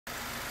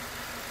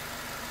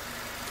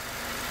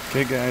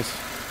Okay guys,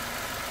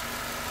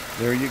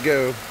 there you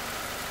go.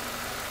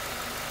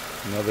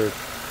 Another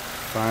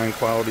fine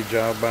quality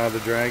job by the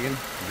Dragon.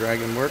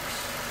 Dragon Works.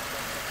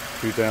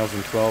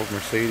 2012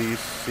 Mercedes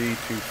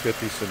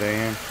C250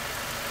 sedan.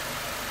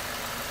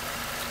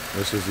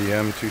 This is the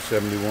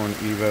M271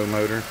 Evo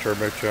motor,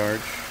 turbocharged.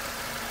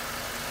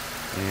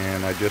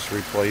 And I just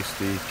replaced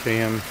the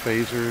cam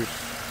phasers,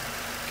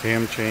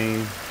 cam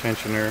chain,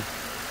 tensioner,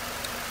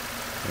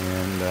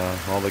 and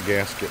all the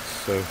gaskets.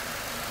 So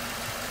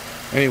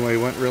anyway,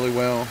 went really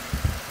well.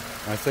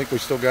 I think we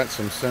still got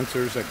some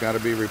sensors that got to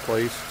be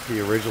replaced. He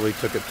originally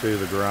took it to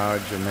the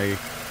garage and they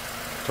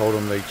told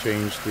him they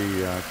changed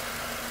the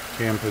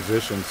cam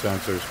position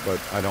sensors, but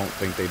I don't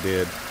think they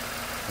did.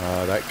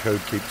 That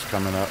code keeps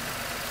coming up.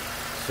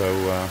 So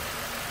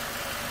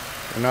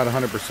we're not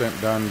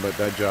 100% done, but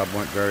that job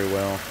went very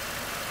well.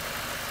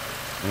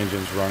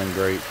 Engine's running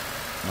great,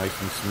 nice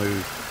and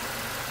smooth.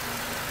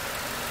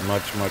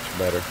 Much, much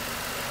better.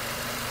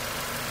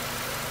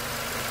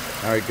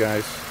 Alright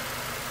guys,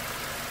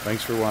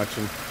 thanks for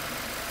watching.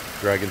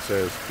 Dragon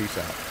says, peace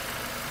out.